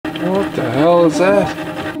What the hell is that?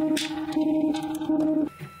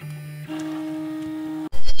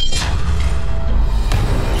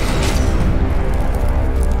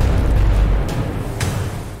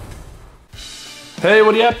 Hey,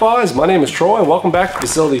 what are you at, boys? My name is Troy and welcome back to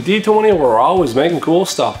Facility D20, where we're always making cool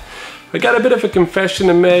stuff. I got a bit of a confession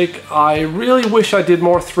to make. I really wish I did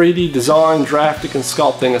more 3D design, drafting, and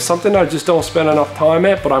sculpting. It's something I just don't spend enough time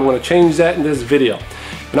at, but I'm going to change that in this video.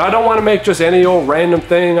 And I don't want to make just any old random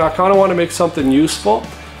thing. I kind of want to make something useful.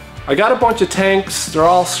 I got a bunch of tanks. They're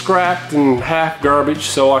all scrapped and half garbage,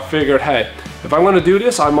 so I figured, hey, if I'm going to do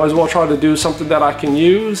this, I might as well try to do something that I can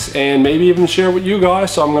use and maybe even share with you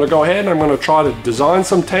guys. So I'm going to go ahead and I'm going to try to design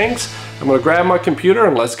some tanks. I'm going to grab my computer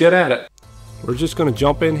and let's get at it. We're just going to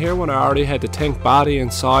jump in here when I already had the tank body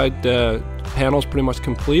inside the panels pretty much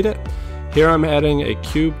completed. Here I'm adding a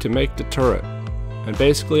cube to make the turret. And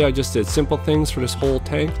basically I just did simple things for this whole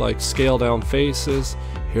tank, like scale down faces.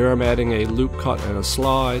 Here I'm adding a loop cut and a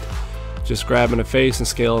slide. Just grabbing a face and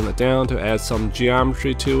scaling it down to add some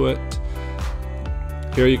geometry to it.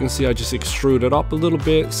 Here you can see I just extrude it up a little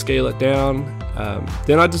bit, scale it down.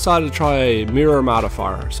 Then I decided to try a mirror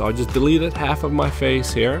modifier. So I just deleted half of my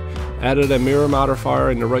face here, added a mirror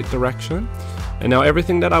modifier in the right direction. And now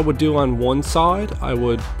everything that I would do on one side, I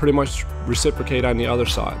would pretty much reciprocate on the other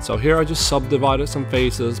side. So here I just subdivided some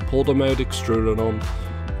faces, pulled them out, extruded them,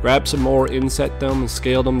 grabbed some more, inset them, and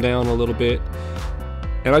scaled them down a little bit.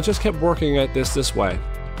 And I just kept working at this way.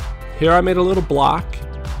 Here I made a little block.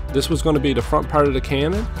 This was going to be the front part of the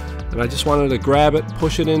cannon, and I just wanted to grab it,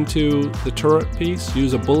 push it into the turret piece,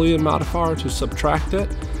 use a Boolean modifier to subtract it.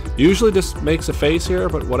 Usually this makes a face here,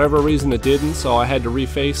 but whatever reason it didn't, so I had to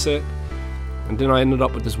reface it. And then I ended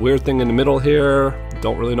up with this weird thing in the middle here.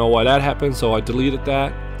 Don't really know why that happened, so I deleted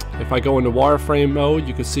that. If I go into wireframe mode,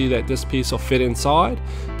 you can see that this piece will fit inside,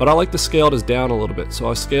 but I like to scale this down a little bit, so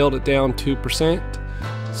I scaled it down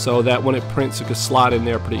 2% so that when it prints it could slide in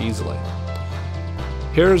there pretty easily.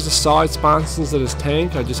 Here's the side sponsons of this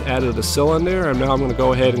tank. I just added a cylinder, and now I'm going to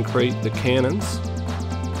go ahead and create the cannons.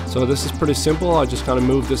 So this is pretty simple. I just kind of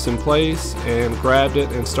moved this in place and grabbed it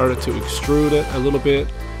and started to extrude it a little bit,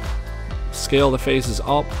 scale the faces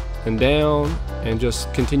up and down, and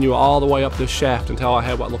just continue all the way up this shaft until I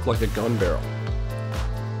had what looked like a gun barrel.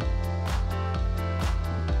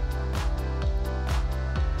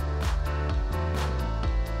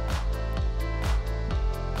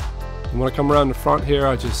 And when I come around the front here,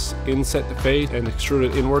 I just inset the face and extrude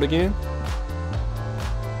it inward again.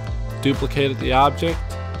 Duplicated the object,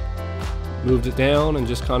 moved it down, and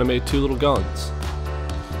just kind of made two little guns.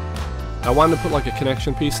 I wanted to put like a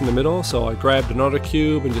connection piece in the middle, so I grabbed another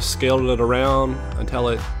cube and just scaled it around until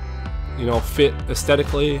it, fit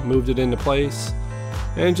aesthetically, moved it into place,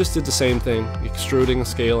 and just did the same thing, extruding and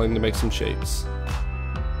scaling to make some shapes.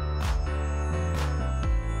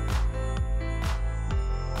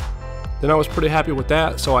 Then I was pretty happy with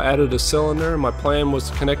that, so I added a cylinder. My plan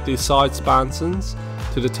was to connect these side sponsons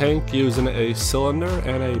to the tank using a cylinder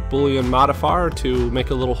and a Boolean modifier to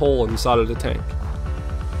make a little hole inside of the tank.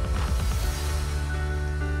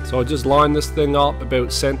 So I just lined this thing up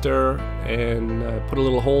about center and put a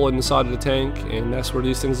little hole in the side of the tank, and that's where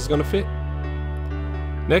these things is going to fit.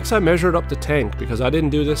 Next I measured up the tank because I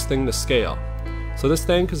didn't do this thing to scale. So this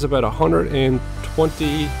tank is about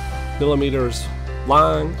 120 millimeters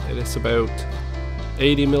long, and it's about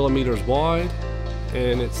 80 millimeters wide,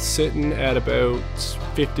 and it's sitting at about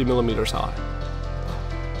 50 millimeters high.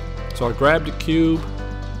 So I grabbed a cube,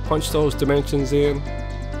 punched those dimensions in,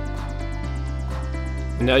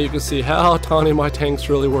 and now you can see how tiny my tanks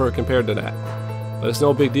really were compared to that. But it's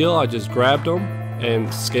no big deal. I just grabbed them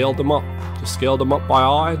and scaled them up. Just scaled them up by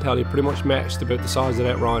eye until they pretty much matched about the size of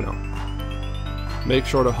that rhino. Make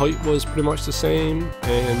sure the height was pretty much the same,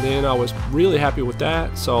 and then I was really happy with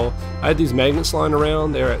that. So I had these magnets lying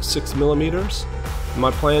around. They're at 6 millimeters.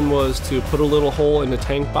 My plan was to put a little hole in the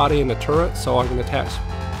tank body and the turret so I can attach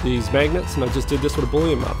these magnets, and I just did this with a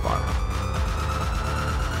Boolean modifier.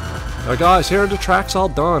 Now guys, here are the tracks all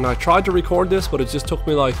done. I tried to record this, but it just took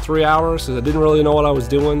me like 3 hours because I didn't really know what I was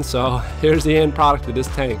doing. So here's the end product of this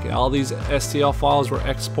tank. All these STL files were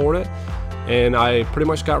exported, and I pretty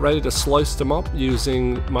much got ready to slice them up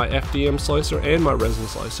using my FDM slicer and my resin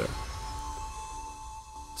slicer.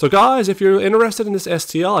 So guys, if you're interested in this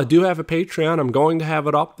STL, I do have a Patreon. I'm going to have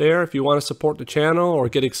it up there if you want to support the channel or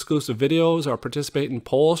get exclusive videos or participate in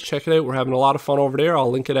polls. Check it out. We're having a lot of fun over there. I'll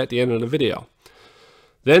link it at the end of the video.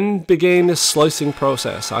 Then began this slicing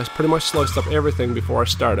process. I pretty much sliced up everything before I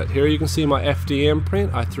started. Here you can see my FDM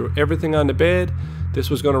print. I threw everything on the bed. This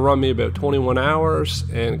was going to run me about 21 hours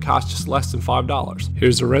and cost just less than $5.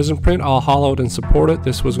 Here's the resin print, all hollowed and supported.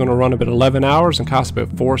 This was going to run about 11 hours and cost about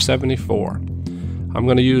 $4.74. I'm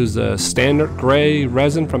going to use the standard gray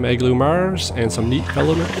resin from Igloo Mars and some neat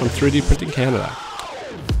filament from 3D Printing Canada.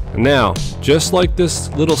 And now, just like this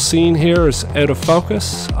little scene here is out of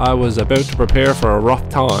focus, I was about to prepare for a rough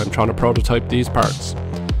time trying to prototype these parts.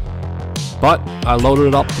 But I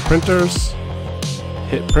loaded up the printers,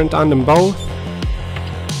 hit print on them both,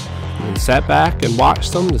 and sat back and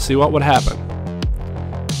watched them to see what would happen.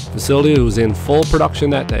 The facility was in full production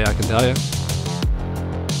that day, I can tell you.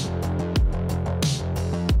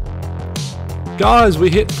 Guys, we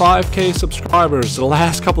hit 5K subscribers. The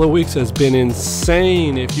last couple of weeks has been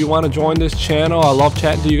insane. If you want to join this channel, I love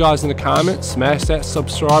chatting to you guys in the comments. Smash that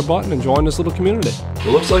subscribe button and join this little community. It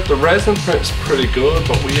looks like the resin print's pretty good,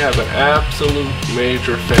 but we have an absolute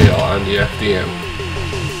major fail on the FDM.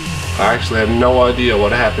 I actually have no idea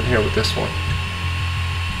what happened here with this one,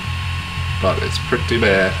 but it's pretty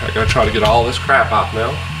bad. I gotta try to get all this crap off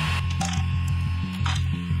now.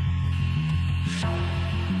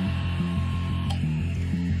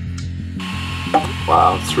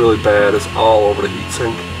 Wow, it's really bad. It's all over the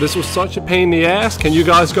heatsink. This was such a pain in the ass. Can you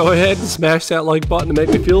guys go ahead and smash that like button to make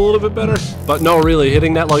me feel a little bit better? But no, really,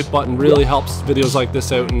 hitting that like button really helps videos like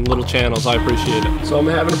this out in little channels. I appreciate it. So I'm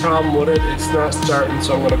having a problem with it. It's not starting,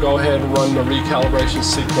 so I'm going to go ahead and run the recalibration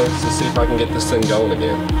sequence to see if I can get this thing going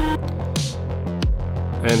again.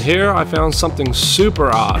 And here I found something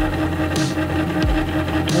super odd.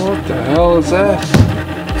 What the hell is that?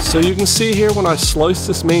 So you can see here when I slice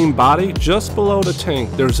this main body, just below the tank,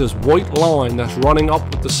 there's this white line that's running up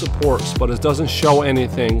with the supports, but it doesn't show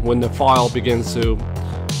anything when the file begins to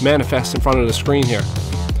manifest in front of the screen here.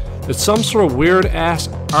 It's some sort of weird ass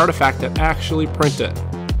artifact that actually printed.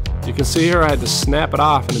 You can see here I had to snap it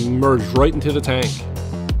off and it merged right into the tank.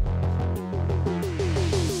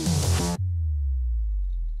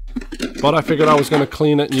 But I figured I was going to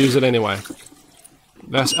clean it and use it anyway.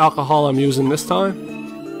 That's alcohol I'm using this time.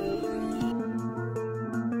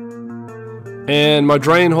 And my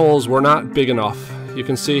drain holes were not big enough. You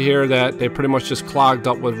can see here that they pretty much just clogged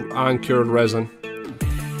up with uncured resin.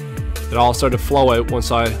 It all started to flow out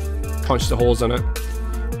once I punched the holes in it.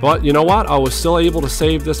 But you know what? I was still able to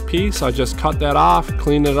save this piece. I just cut that off,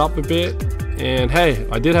 cleaned it up a bit, and hey,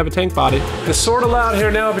 I did have a tank body. It's sort of loud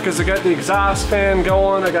here now because I got the exhaust fan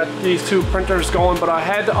going, I got these two printers going, but I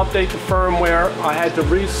had to update the firmware. I had to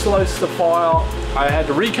re-slice the file. I had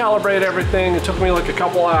to recalibrate everything. It took me like a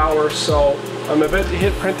couple hours, so I'm about to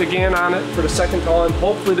hit print again on it for the second time.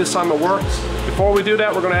 Hopefully this time it works. Before we do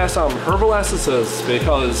that, we're gonna add some herbal essences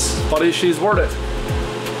because, buddy, she's worth it.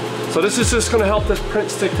 So this is just gonna help this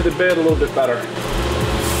print stick to the bed a little bit better.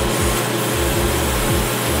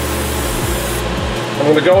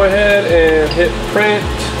 I'm gonna go ahead and hit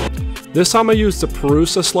print. This time I used the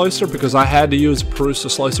Prusa slicer because I had to use a Prusa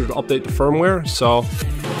slicer to update the firmware, so.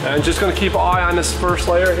 I'm just gonna keep an eye on this first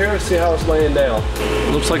layer here and see how it's laying down.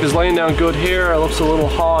 It looks like it's laying down good here. It looks a little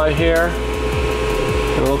high here.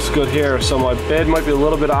 And it looks good here. So my bed might be a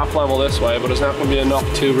little bit off level this way, but it's not gonna be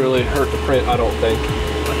enough to really hurt the print, I don't think.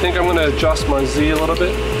 I think I'm gonna adjust my Z a little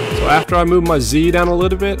bit. So after I moved my Z down a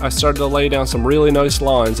little bit, I started to lay down some really nice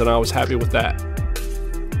lines and I was happy with that.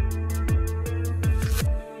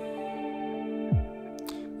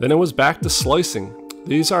 Then it was back to slicing.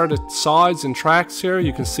 These are the sides and tracks here.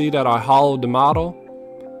 You can see that I hollowed the model.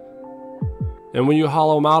 And when you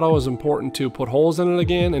hollow model, it's important to put holes in it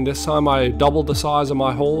again. And this time I doubled the size of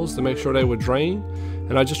my holes to make sure they would drain.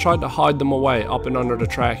 And I just tried to hide them away up and under the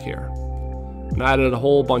track here. And I added a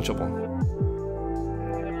whole bunch of them.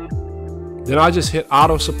 Then I just hit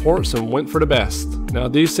auto supports and went for the best. Now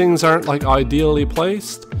these things aren't like ideally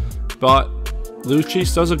placed, but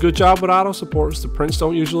Luchis does a good job with auto supports. The prints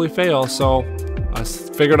don't usually fail, so I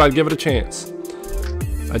figured I'd give it a chance.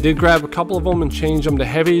 I did grab a couple of them and change them to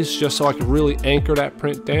heavies just so I could really anchor that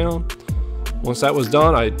print down. Once that was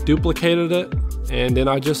done, I duplicated it and then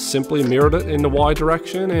I just simply mirrored it in the Y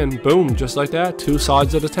direction and boom, just like that, two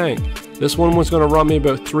sides of the tank. This one was going to run me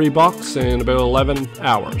about $3 in about 11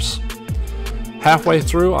 hours. Halfway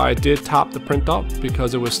through, I did top the print up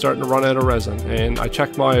because it was starting to run out of resin, and I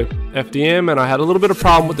checked my FDM and I had a little bit of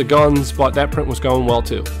problem with the guns, but that print was going well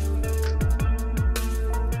too.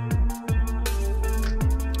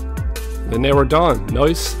 Then they were done,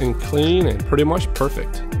 nice and clean and pretty much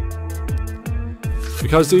perfect.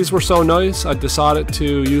 Because these were so nice, I decided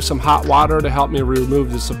to use some hot water to help me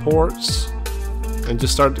remove the supports and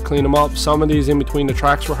just started to clean them up. Some of these in between the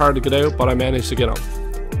tracks were hard to get out, but I managed to get them.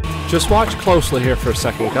 Just watch closely here for a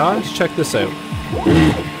second, guys. Check this out.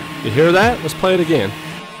 You hear that? Let's play it again.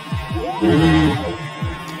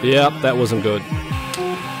 Yep, that wasn't good.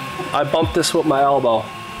 I bumped this with my elbow.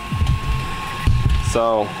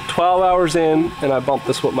 So 12 hours in and I bumped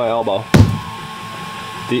this with my elbow.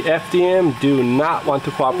 The FDM do not want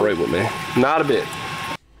to cooperate with me. Not a bit.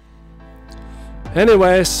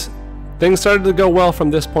 Anyways, things started to go well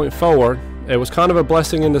from this point forward. It was kind of a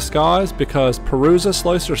blessing in disguise because Prusa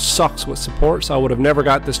slicer sucks with support, so I would have never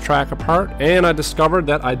got this track apart, and I discovered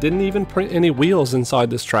that I didn't even print any wheels inside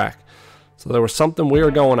this track. So there was something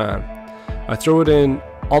weird going on. I threw it in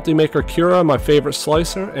Ultimaker Cura, my favorite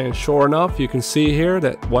slicer, and sure enough, you can see here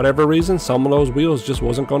that whatever reason, some of those wheels just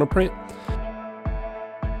wasn't going to print.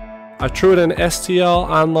 I threw it in STL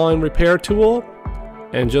online repair tool,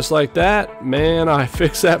 and just like that, man, I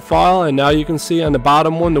fixed that file, and now you can see on the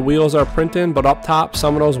bottom one the wheels are printing, but up top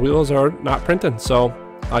some of those wheels are not printing. So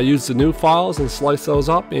I used the new files and sliced those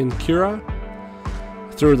up in Cura.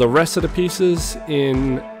 Threw the rest of the pieces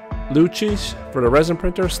in Lucis for the resin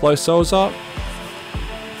printer, sliced those up.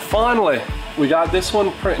 Finally, we got this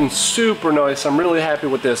one printing super nice. I'm really happy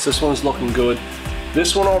with this. This one's looking good.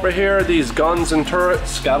 This one over here, these guns and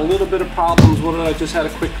turrets, got a little bit of problems with it. I just had a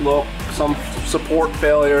quick look, some support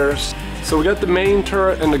failures. So we got the main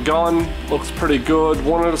turret and the gun, looks pretty good.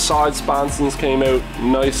 One of the side sponsons came out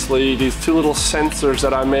nicely. These two little sensors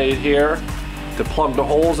that I made here to plug the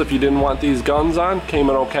holes if you didn't want these guns on, came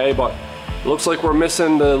in okay, but it looks like we're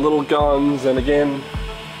missing the little guns, and again,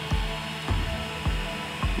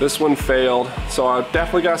 this one failed. So I've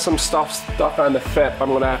definitely got some stuff stuck on the FEP I'm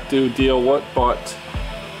gonna have to deal with, but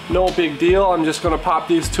no big deal. I'm just gonna pop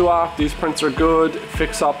these two off. These prints are good.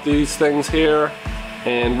 Fix up these things here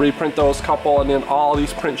and reprint those couple, and then all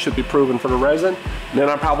these prints should be proven for the resin. And then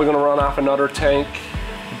I'm probably gonna run off another tank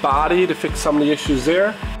body to fix some of the issues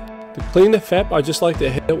there. To clean the FEP, I just like to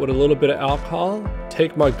hit it with a little bit of alcohol,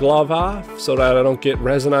 take my glove off so that I don't get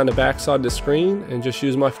resin on the backside of the screen, and just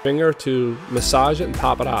use my finger to massage it and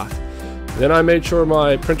pop it off. Then I made sure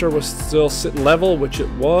my printer was still sitting level, which it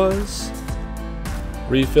was.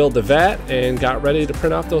 Refilled the vat and got ready to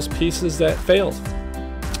print off those pieces that failed.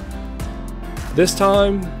 This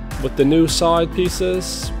time with the new side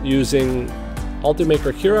pieces using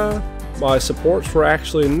Ultimaker Cura, my supports were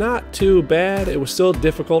actually not too bad. It was still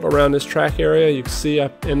difficult around this track area. You can see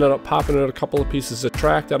I ended up popping out a couple of pieces of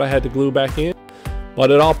track that I had to glue back in,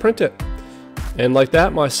 but it all printed. And like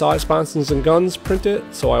that, my side sponsons and guns printed,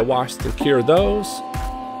 so I washed and cured those.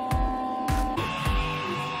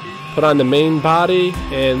 Put on the main body,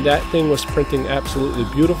 and that thing was printing absolutely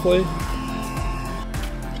beautifully.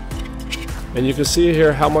 And you can see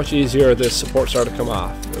here how much easier this support started to come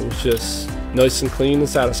off. It was just nice and clean and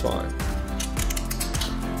satisfying.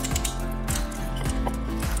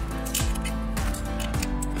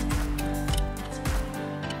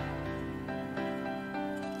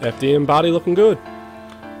 FDM body looking good.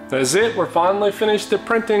 That's it, we're finally finished the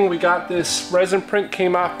printing. We got this resin print,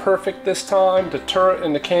 came out perfect this time. The turret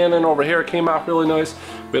and the cannon over here came out really nice.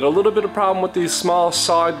 We had a little bit of problem with these small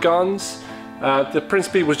side guns. The print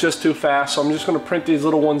speed was just too fast, so I'm just going to print these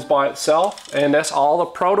little ones by itself, and that's all the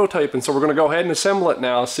prototyping. So we're going to go ahead and assemble it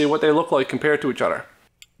now and see what they look like compared to each other.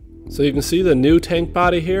 So you can see the new tank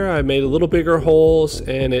body here. I made a little bigger holes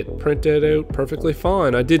and it printed out perfectly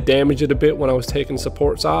fine. I did damage it a bit when I was taking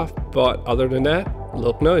supports off, but other than that, it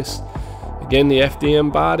looked nice. Again, the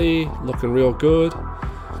FDM body looking real good.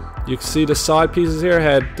 You can see the side pieces here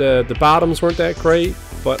had the bottoms weren't that great,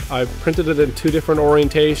 but I printed it in two different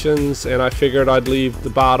orientations, and I figured I'd leave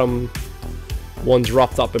the bottom ones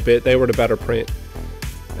roughed up a bit. They were the better print.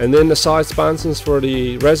 And then the side sponsons for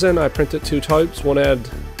the resin, I printed two types. One had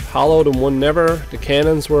hollowed and one never. The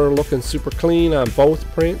cannons were looking super clean on both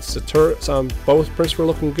prints. The turrets on both prints were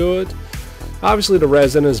looking good. Obviously the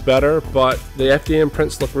resin is better, but the FDM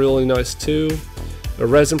prints look really nice too. The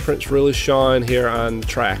resin prints really shine here on the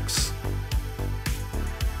tracks.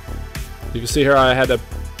 You can see here I had to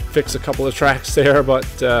fix a couple of tracks there,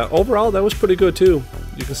 but overall that was pretty good too.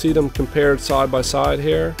 You can see them compared side by side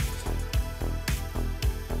here.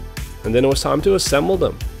 And then it was time to assemble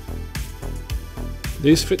them.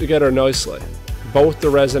 These fit together nicely. Both the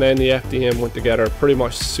resin and the FDM went together pretty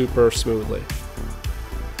much super smoothly.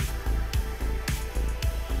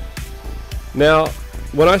 Now,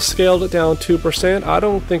 when I scaled it down 2%, I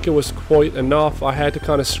don't think it was quite enough. I had to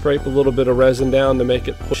kind of scrape a little bit of resin down to make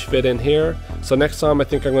it push fit in here. So next time I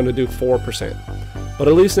think I'm going to do 4%. But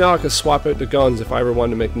at least now I can swap out the guns if I ever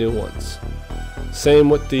wanted to make new ones. Same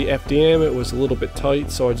with the FDM, it was a little bit tight,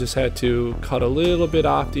 so I just had to cut a little bit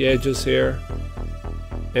off the edges here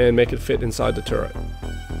and make it fit inside the turret.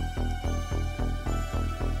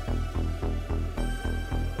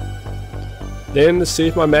 then to see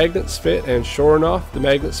if my magnets fit, and sure enough, the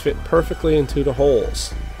magnets fit perfectly into the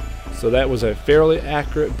holes. So that was a fairly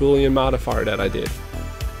accurate Boolean modifier that I did.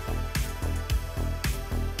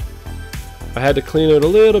 I had to clean out a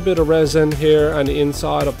little bit of resin here on the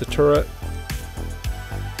inside of the turret,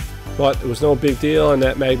 but it was no big deal and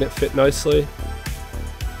that magnet fit nicely.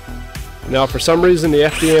 Now for some reason the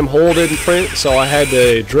FDM hole didn't print, so I had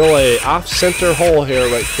to drill a off-center hole here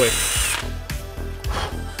right quick.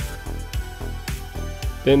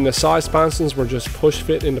 Then the side sponsons were just push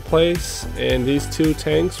fit into place, and these two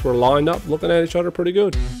tanks were lined up looking at each other pretty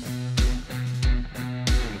good.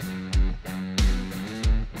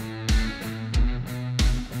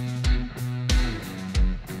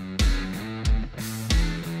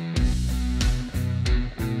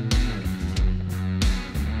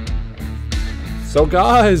 So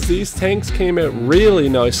guys, these tanks came out really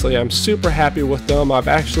nicely. I'm super happy with them. I've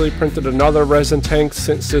actually printed another resin tank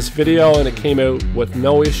since this video and it came out with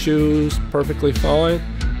no issues, perfectly fine.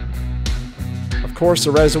 Of course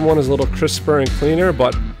the resin one is a little crisper and cleaner,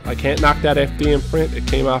 but I can't knock that FDM print. It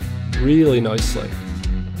came off really nicely.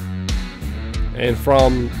 And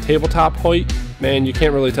from tabletop height, man, you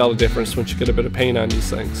can't really tell the difference once you get a bit of paint on these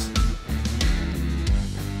things.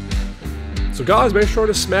 So guys, make sure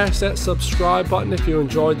to smash that subscribe button if you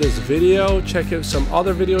enjoyed this video. Check out some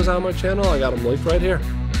other videos on my channel. I got them linked right here.